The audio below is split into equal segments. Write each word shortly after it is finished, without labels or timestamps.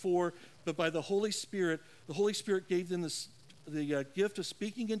before, but by the Holy Spirit gave them the gift of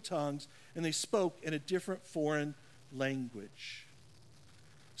speaking in tongues, and they spoke in a different foreign language.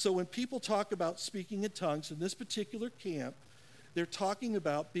 So when people talk about speaking in tongues in this particular camp, they're talking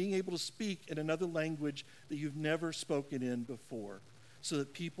about being able to speak in another language that you've never spoken in before, so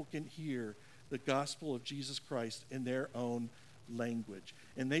that people can hear the gospel of Jesus Christ in their own language.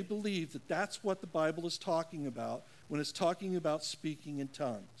 And they believe that that's what the Bible is talking about when it's talking about speaking in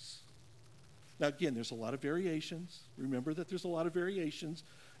tongues. Now, again, there's a lot of variations. Remember that there's a lot of variations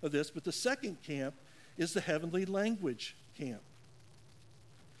of this. But the second camp is the heavenly language camp.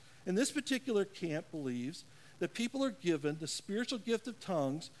 And this particular camp believes that people are given the spiritual gift of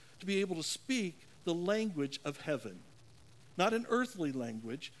tongues to be able to speak the language of heaven. Not an earthly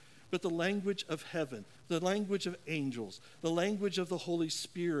language, but the language of heaven, the language of angels, the language of the Holy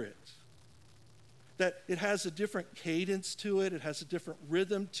Spirit. That it has a different cadence to it, it has a different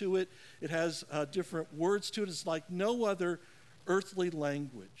rhythm to it, it has different words to it. It's like no other earthly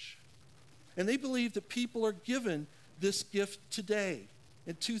language. And they believe that people are given this gift today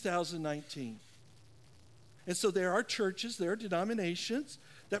in 2019. And so there are churches, there are denominations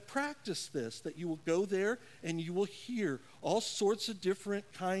that practice this, that you will go there and you will hear all sorts of different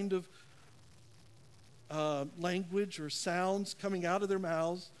kind of language or sounds coming out of their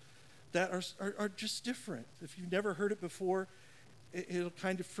mouths that are just different. If you've never heard it before, it'll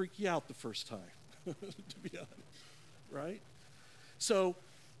kind of freak you out the first time, to be honest, right? So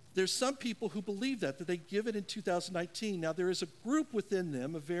there's some people who believe that they give it in 2019. Now there is a group within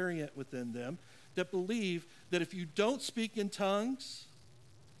them, a variant within them, that believe that if you don't speak in tongues,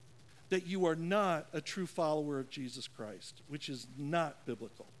 that you are not a true follower of Jesus Christ, which is not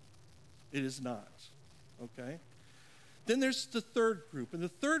biblical. It is not, okay? Then there's the third group, and the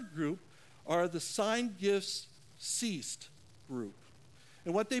third group are the sign gifts ceased group.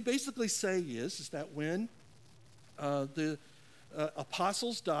 And what they basically say is that when the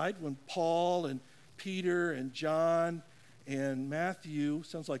apostles died, when Paul and Peter and John and Matthew,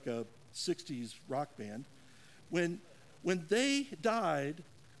 sounds like a 60s rock band, when they died,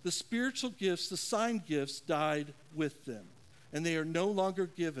 the spiritual gifts, the sign gifts died with them. And they are no longer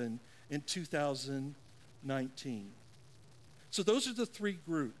given in 2019. So those are the three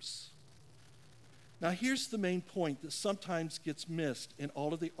groups. Now here's the main point that sometimes gets missed in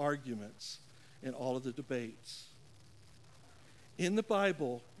all of the arguments, in all of the debates. In the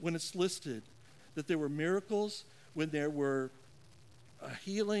Bible, when it's listed that there were miracles, when there were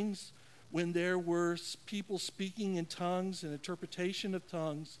healings, when there were people speaking in tongues and interpretation of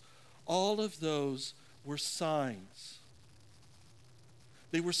tongues, all of those were signs.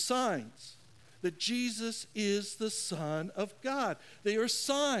 They were signs that Jesus is the Son of God. They are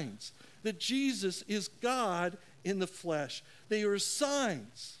signs that Jesus is God in the flesh. They are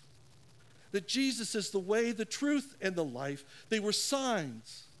signs that Jesus is the way, the truth, and the life. They were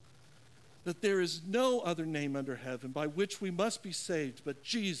signs that there is no other name under heaven by which we must be saved but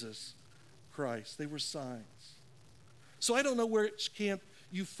Jesus Christ. They were signs. So I don't know which camp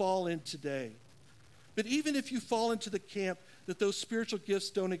you fall in today. But even if you fall into the camp that those spiritual gifts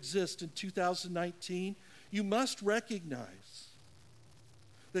don't exist in 2019, you must recognize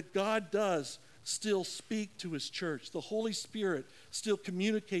that God does still speak to his church. The Holy Spirit still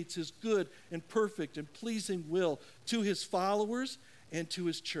communicates his good and perfect and pleasing will to his followers and to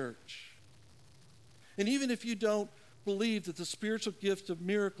his church. And even if you don't believe that the spiritual gift of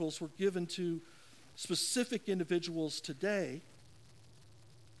miracles were given to specific individuals today,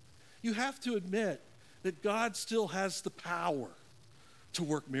 you have to admit that God still has the power to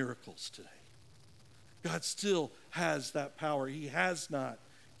work miracles today. God still has that power. He has not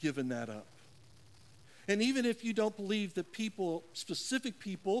given that up. And even if you don't believe that specific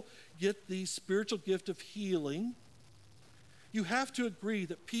people get the spiritual gift of healing, you have to agree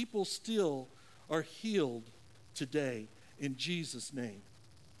that people still are healed today in Jesus' name.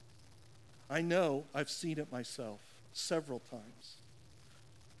 I know I've seen it myself several times.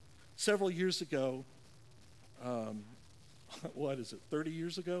 Several years ago, 30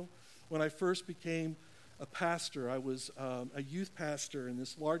 years ago, when I first became a pastor, I was a youth pastor in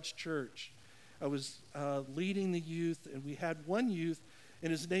this large church. I was leading the youth, and we had one youth,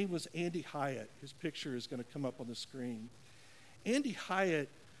 and his name was Andy Hyatt. His picture is going to come up on the screen. Andy Hyatt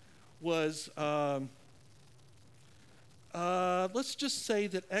was, let's just say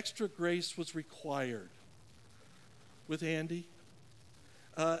that extra grace was required with Andy.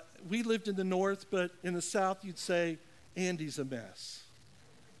 We lived in the north, but in the south you'd say, Andy's a mess.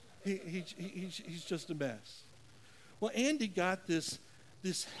 He's just a mess. Well, Andy got this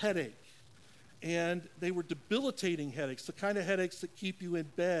headache And they were debilitating headaches, the kind of headaches that keep you in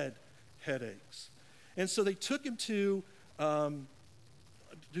bed headaches. And so they took him to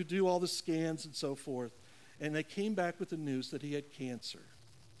do all the scans and so forth. And they came back with the news that he had cancer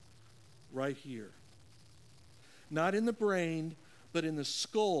right here. Not in the brain, but in the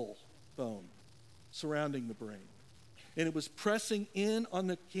skull bone surrounding the brain. And it was pressing in on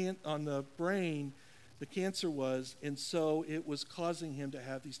the brain, the cancer was, and so it was causing him to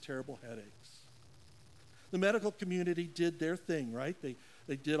have these terrible headaches. The medical community did their thing, right?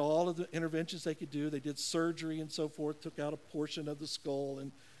 They did all of the interventions they could do. They did surgery and so forth, took out a portion of the skull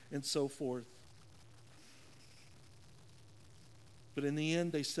and so forth. But in the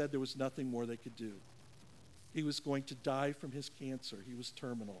end, they said there was nothing more they could do. He was going to die from his cancer. He was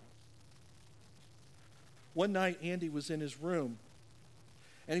terminal. One night, Andy was in his room,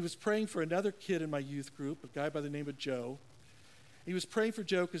 and he was praying for another kid in my youth group, a guy by the name of Joe. He was praying for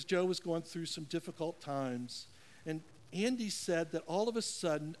Joe because Joe was going through some difficult times. And Andy said that all of a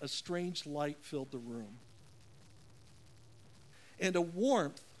sudden, a strange light filled the room. And a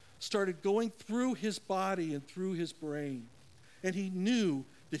warmth started going through his body and through his brain. And he knew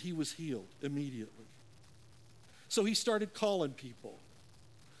that he was healed immediately. So he started calling people,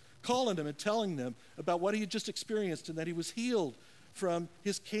 calling them and telling them about what he had just experienced and that he was healed from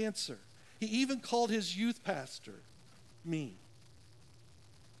his cancer. He even called his youth pastor, me.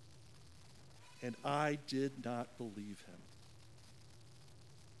 And I did not believe him.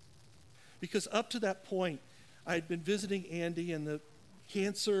 Because up to that point, I had been visiting Andy, and the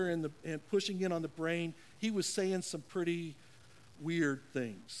cancer and pushing in on the brain, he was saying some pretty weird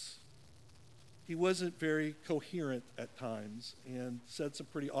things. He wasn't very coherent at times and said some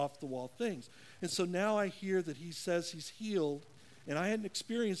pretty off-the-wall things. And so now I hear that he says he's healed, and I hadn't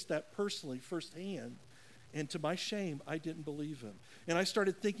experienced that personally firsthand. And to my shame, I didn't believe him. And I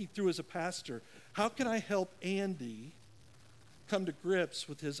started thinking through as a pastor, how can I help Andy come to grips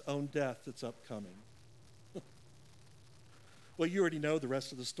with his own death that's upcoming? Well, you already know the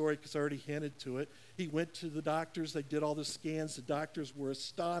rest of the story because I already hinted to it. He went to the doctors. They did all the scans. The doctors were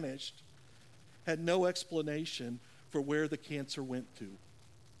astonished, had no explanation for where the cancer went to.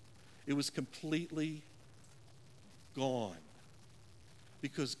 It was completely gone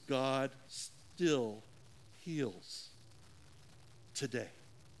because God still heals today.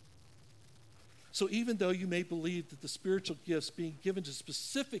 So even though you may believe that the spiritual gifts being given to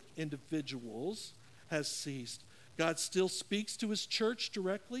specific individuals has ceased, God still speaks to his church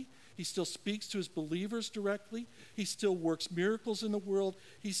directly. He still speaks to his believers directly. He still works miracles in the world.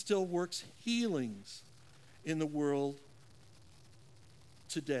 He still works healings in the world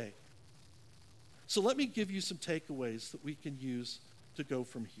today. So let me give you some takeaways that we can use to go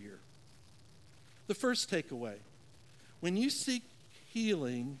from here. The first takeaway, when you seek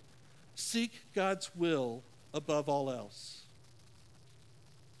healing, seek God's will above all else.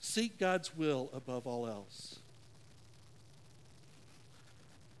 Seek God's will above all else.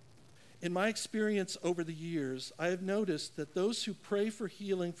 In my experience over the years, I have noticed that those who pray for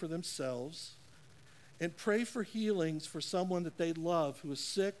healing for themselves and pray for healings for someone that they love who is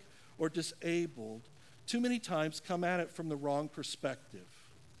sick or disabled, too many times come at it from the wrong perspective.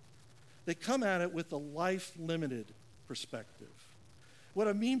 They come at it with a life-limited perspective. What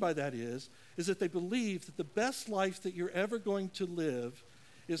I mean by that is that they believe that the best life that you're ever going to live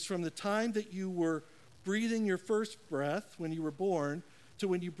is from the time that you were breathing your first breath when you were born to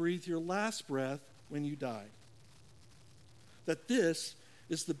when you breathe your last breath when you die. That this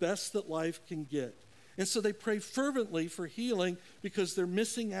is the best that life can get. And so they pray fervently for healing because they're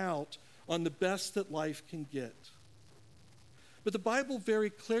missing out on the best that life can get. But the Bible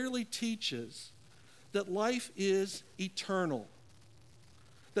very clearly teaches that life is eternal,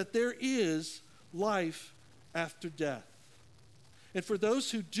 that there is life after death. And for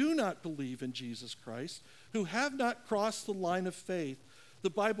those who do not believe in Jesus Christ, who have not crossed the line of faith, the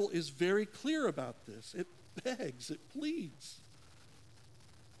Bible is very clear about this. It begs, it pleads.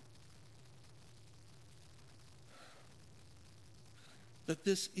 That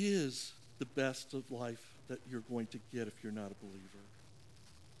this is the best of life that you're going to get if you're not a believer.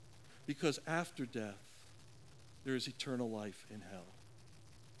 Because after death, there is eternal life in hell.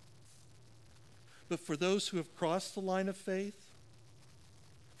 But for those who have crossed the line of faith,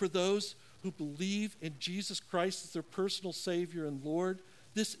 for those who believe in Jesus Christ as their personal Savior and Lord,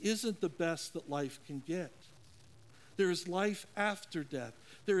 this isn't the best that life can get. There is life after death.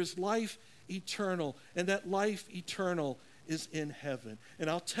 There is life eternal, and that life eternal is in heaven. And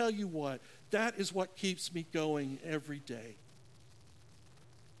I'll tell you what, that is what keeps me going every day.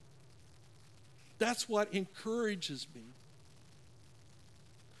 That's what encourages me.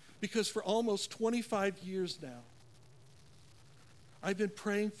 Because for almost 25 years now, I've been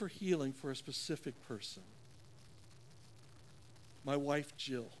praying for healing for a specific person. My wife,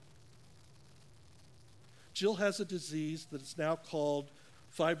 Jill. Jill has a disease that is now called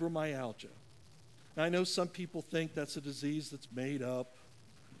fibromyalgia. Now, I know some people think that's a disease that's made up,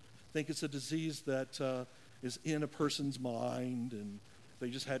 think it's a disease that is in a person's mind, and if they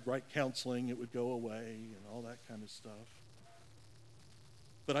just had right counseling, it would go away, and all that kind of stuff.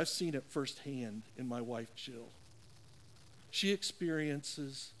 But I've seen it firsthand in my wife, Jill. She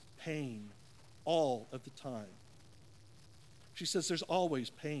experiences pain all of the time. She says there's always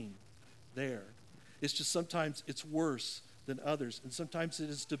pain there. It's just sometimes it's worse than others, and sometimes it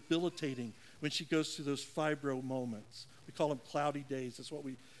is debilitating when she goes through those fibro moments. We call them cloudy days. That's what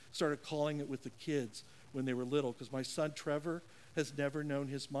we started calling it with the kids when they were little, because my son Trevor has never known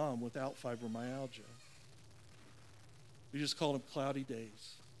his mom without fibromyalgia. We just call them cloudy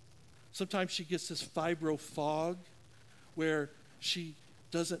days. Sometimes she gets this fibro fog where she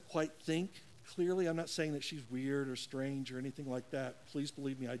doesn't quite think clearly. I'm not saying that she's weird or strange or anything like that. Please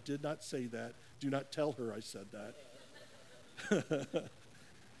believe me, I did not say that. Do not tell her I said that.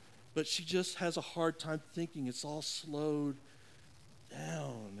 But she just has a hard time thinking. It's all slowed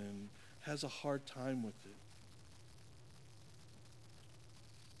down and has a hard time with it.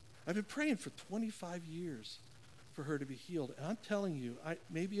 I've been praying for 25 years for her to be healed. And I'm telling you,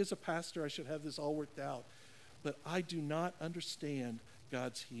 maybe as a pastor I should have this all worked out, but I do not understand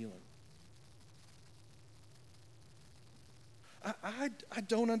God's healing. I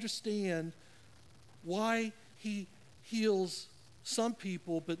don't understand why he heals some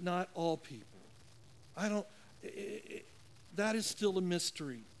people but not all people. That is still a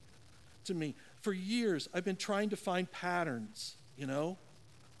mystery to me. For years, I've been trying to find patterns,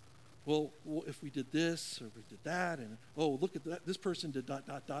 Well, if we did this or we did that, and look at that, this person did ...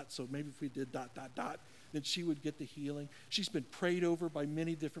 so maybe if we did ... then she would get the healing. She's been prayed over by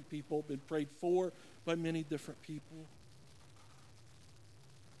many different people, been prayed for by many different people.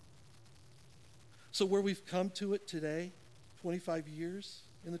 So where we've come to it today, 25 years,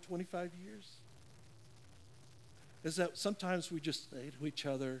 in the 25 years, is that sometimes we just say to each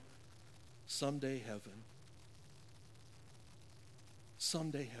other, someday heaven.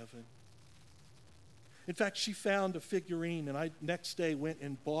 Someday heaven. In fact, she found a figurine, and I next day went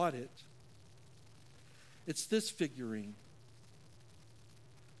and bought it. It's this figurine.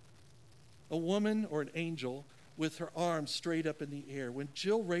 A woman or an angel with her arms straight up in the air. When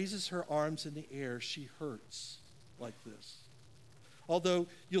Jill raises her arms in the air, she hurts like this. Although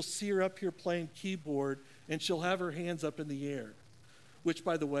you'll see her up here playing keyboard, and she'll have her hands up in the air. Which,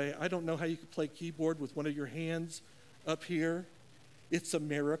 by the way, I don't know how you could play keyboard with one of your hands up here. It's a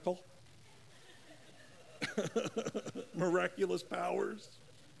miracle. Miraculous powers,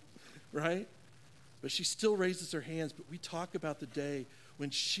 right? But she still raises her hands. But we talk about the day when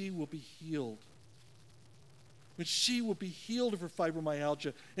she will be healed. When she will be healed of her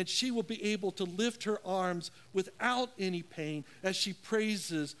fibromyalgia, and she will be able to lift her arms without any pain as she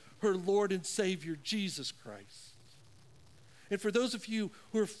praises her Lord and Savior, Jesus Christ. And for those of you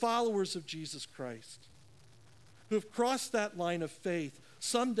who are followers of Jesus Christ, who have crossed that line of faith,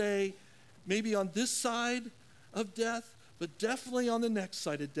 someday, maybe on this side of death, but definitely on the next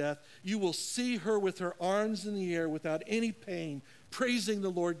side of death, you will see her with her arms in the air without any pain, praising the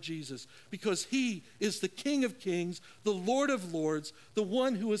Lord Jesus, because he is the King of Kings, the Lord of Lords, the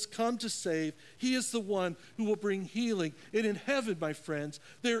one who has come to save. He is the one who will bring healing. And in heaven, my friends,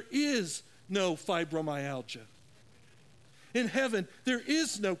 there is no fibromyalgia. In heaven, there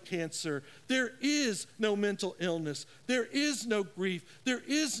is no cancer. There is no mental illness. There is no grief. There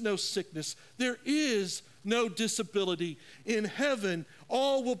is no sickness. There is no disability. In heaven,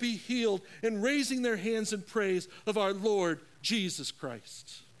 all will be healed and raising their hands in praise of our Lord Jesus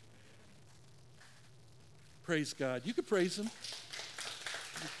Christ. Praise God. You can praise him.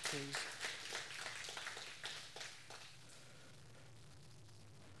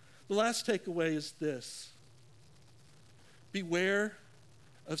 The last takeaway is this. Beware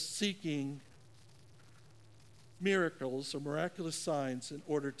of seeking miracles or miraculous signs in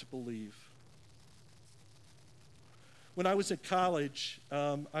order to believe. When I was in college,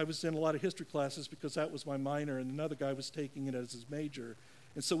 I was in a lot of history classes because that was my minor, and another guy was taking it as his major.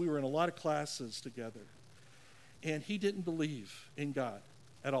 And so we were in a lot of classes together. And he didn't believe in God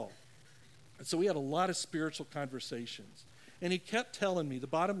at all. And so we had a lot of spiritual conversations. And he kept telling me, the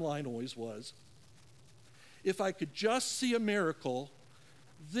bottom line always was, if I could just see a miracle,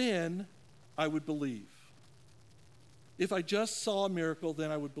 then I would believe. If I just saw a miracle,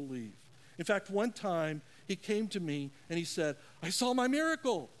 then I would believe. In fact, one time he came to me and he said, I saw my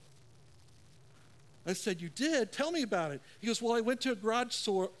miracle. I said, you did? Tell me about it. He goes, well, I went to a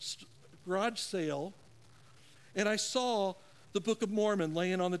garage sale, and I saw the Book of Mormon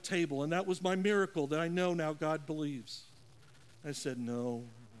laying on the table, and that was my miracle that I know now God believes. I said, no,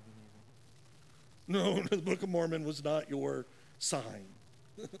 the Book of Mormon was not your sign.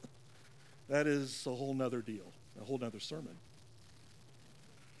 That is a whole nother deal, a whole nother sermon.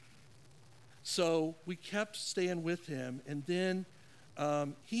 So we kept staying with him, and then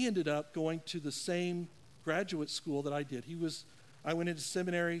he ended up going to the same graduate school that I did. I went into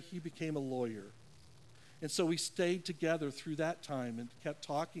seminary, he became a lawyer. And so we stayed together through that time and kept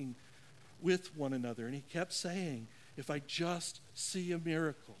talking with one another. And he kept saying, if I just see a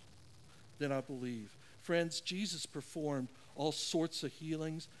miracle, then I believe. Friends, Jesus performed all sorts of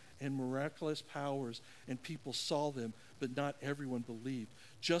healings and miraculous powers, and people saw them, but not everyone believed.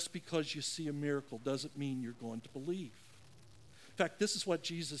 Just because you see a miracle doesn't mean you're going to believe. In fact, this is what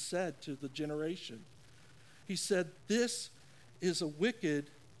Jesus said to the generation. He said, this is a wicked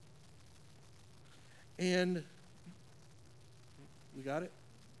and, we got it?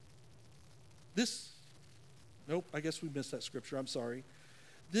 Nope, I guess we missed that scripture, I'm sorry.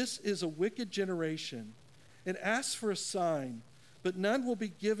 This is a wicked generation, and asks for a sign, but none will be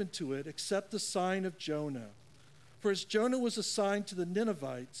given to it except the sign of Jonah. For as Jonah was a sign to the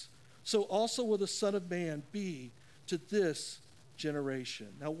Ninevites, so also will the Son of Man be to this generation.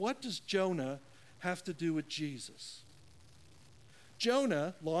 Now, what does Jonah have to do with Jesus?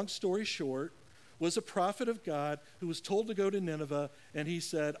 Jonah, long story short, was a prophet of God who was told to go to Nineveh, and he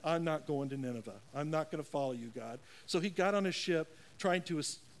said, I'm not going to Nineveh. I'm not going to follow you, God. So he got on a ship trying to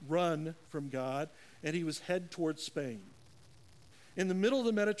run from God, and he was headed towards Spain. In the middle of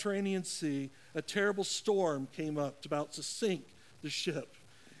the Mediterranean Sea, a terrible storm came up about to sink the ship.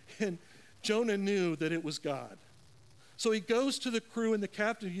 And Jonah knew that it was God. So he goes to the crew and the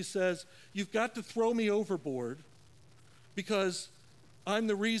captain. He says, you've got to throw me overboard because I'm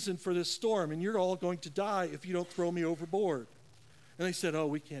the reason for this storm, and you're all going to die if you don't throw me overboard. And they said, oh,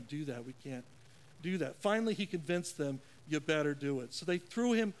 we can't do that. We can't do that. Finally, he convinced them, you better do it. So they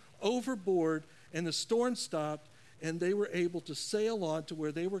threw him overboard, and the storm stopped, and they were able to sail on to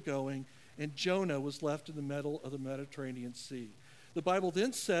where they were going, and Jonah was left in the middle of the Mediterranean Sea. The Bible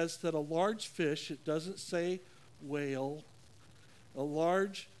then says that a large fish, it doesn't say whale, a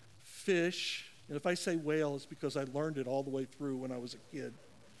large fish, and if I say whale, it's because I learned it all the way through when I was a kid.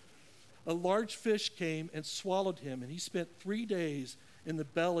 A large fish came and swallowed him, and he spent 3 days in the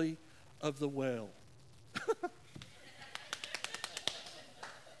belly of the whale.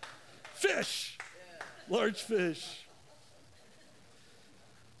 Fish! Large fish.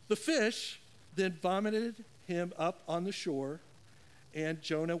 The fish then vomited him up on the shore, and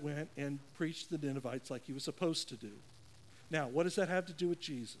Jonah went and preached to the Ninevites like he was supposed to do. Now, what does that have to do with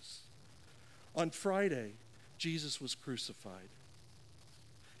Jesus? On Friday, Jesus was crucified.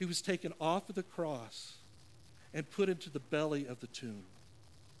 He was taken off of the cross and put into the belly of the tomb.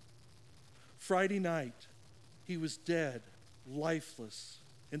 Friday night, he was dead, lifeless,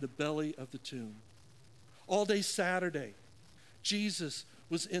 in the belly of the tomb. All day Saturday, Jesus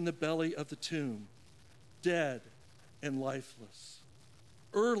was in the belly of the tomb, dead and lifeless.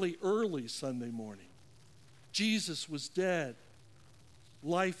 Early Sunday morning, Jesus was dead,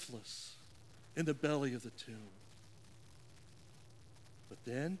 lifeless, in the belly of the tomb. But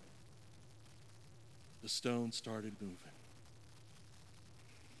then, the stone started moving.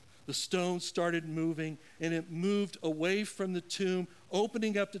 The stone started moving, and it moved away from the tomb,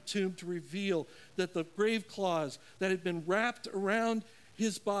 opening up the tomb to reveal that the grave cloths that had been wrapped around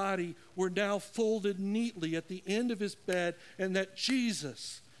his body were now folded neatly at the end of his bed, and that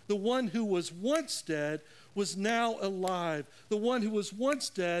Jesus, the one who was once dead, was now alive. The one who was once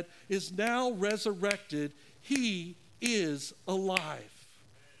dead is now resurrected. He is alive.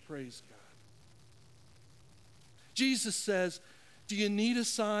 Praise God. Jesus says, do you need a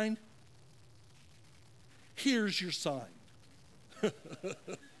sign? Here's your sign.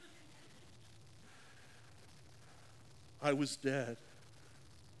 I was dead,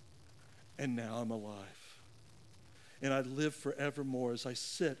 and now I'm alive. And I live forevermore as I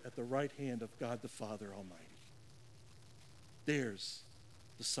sit at the right hand of God the Father Almighty. There's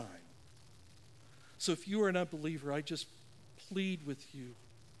the sign. So if you are an unbeliever, I just plead with you.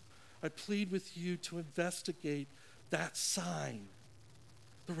 I plead with you to investigate that sign,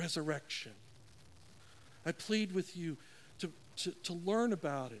 the resurrection. I plead with you to learn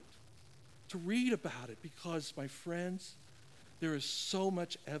about it, to read about it, because, my friends, there is so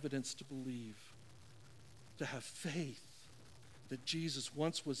much evidence to believe, to have faith that Jesus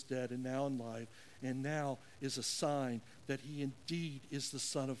once was dead and now alive, and now is a sign that he indeed is the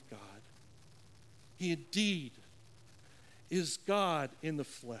Son of God. He indeed is God in the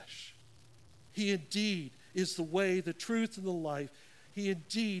flesh. He indeed is the way, the truth, and the life. He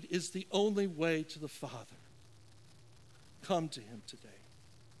indeed is the only way to the Father. Come to him today,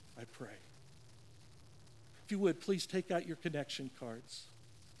 I pray. If you would, please take out your connection cards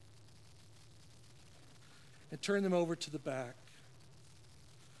and turn them over to the back.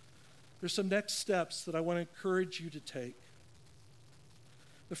 There's some next steps that I want to encourage you to take.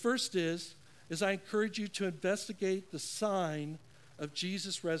 The first is I encourage you to investigate the sign of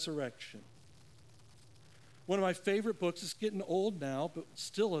Jesus' resurrection. One of my favorite books, it's getting old now, but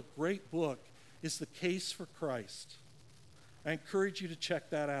still a great book, is The Case for Christ. I encourage you to check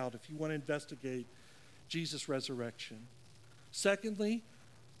that out if you want to investigate Jesus' resurrection. Secondly,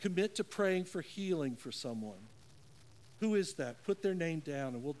 commit to praying for healing for someone. Who is that? Put their name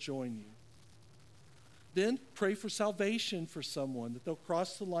down and we'll join you. Then pray for salvation for someone, that they'll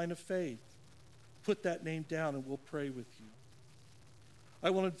cross the line of faith. Put that name down and we'll pray with you. I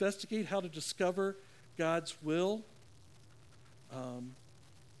will investigate how to discover God's will.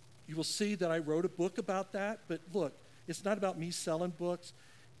 You will see that I wrote a book about that, but look, it's not about me selling books.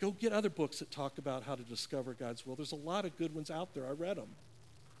 Go get other books that talk about how to discover God's will. There's a lot of good ones out there. I read them.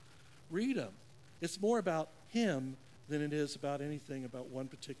 Read them. It's more about him than it is about anything about one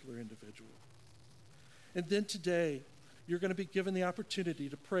particular individual. And then today, you're going to be given the opportunity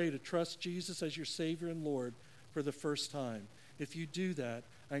to pray, to trust Jesus as your Savior and Lord for the first time. If you do that,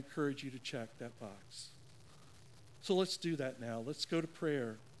 I encourage you to check that box. So let's do that now. Let's go to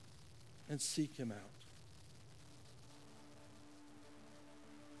prayer and seek him out.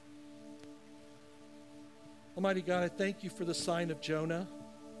 Almighty God, I thank you for the sign of Jonah.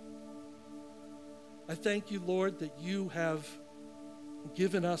 I thank you, Lord, that you have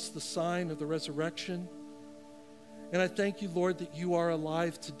given us the sign of the resurrection. And I thank you, Lord, that you are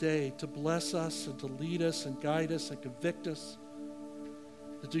alive today to bless us and to lead us and guide us and convict us.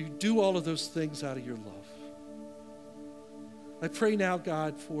 That you do all of those things out of your love. I pray now,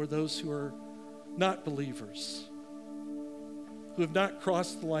 God, for those who are not believers, who have not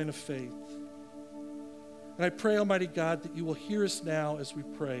crossed the line of faith. And I pray, Almighty God, that you will hear us now as we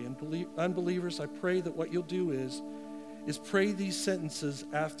pray. And unbelievers, I pray that what you'll do is pray these sentences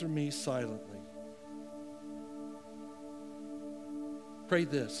after me silently. Pray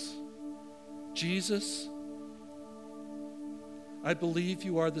this: Jesus, I believe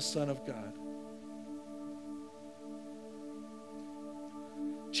you are the Son of God.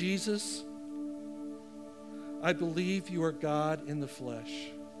 Jesus, I believe you are God in the flesh.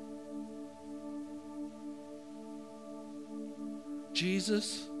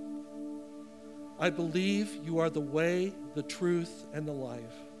 Jesus, I believe you are the way, the truth, and the life.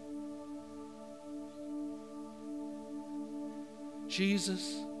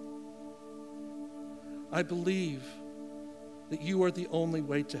 Jesus, I believe that you are the only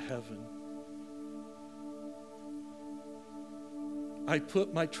way to heaven. I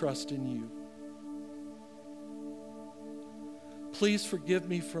put my trust in you. Please forgive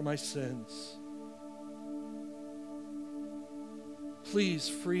me for my sins. Please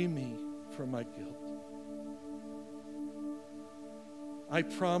free me from my guilt. I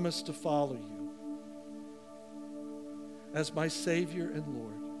promise to follow you as my Savior and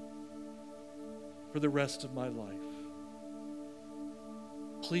Lord for the rest of my life.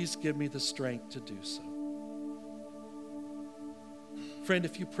 Please give me the strength to do so. Friend,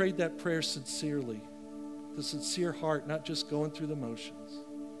 if you prayed that prayer sincerely, with a sincere heart, not just going through the motions,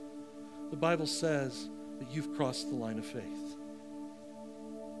 the Bible says that you've crossed the line of faith.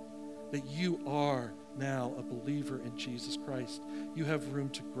 That you are now a believer in Jesus Christ. You have room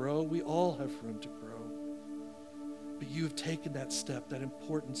to grow. We all have room to grow. But you have taken that step, that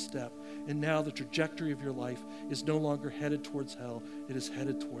important step, and now the trajectory of your life is no longer headed towards hell. It is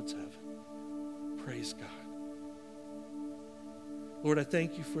headed towards heaven. Praise God. Lord, I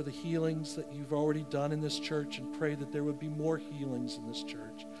thank you for the healings that you've already done in this church and pray that there would be more healings in this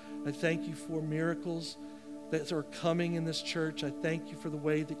church. I thank you for miracles that are coming in this church. I thank you for the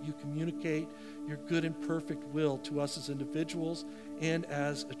way that you communicate your good and perfect will to us as individuals and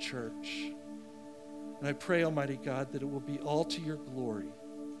as a church. And I pray, Almighty God, that it will be all to your glory.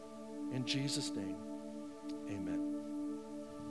 In Jesus' name, amen.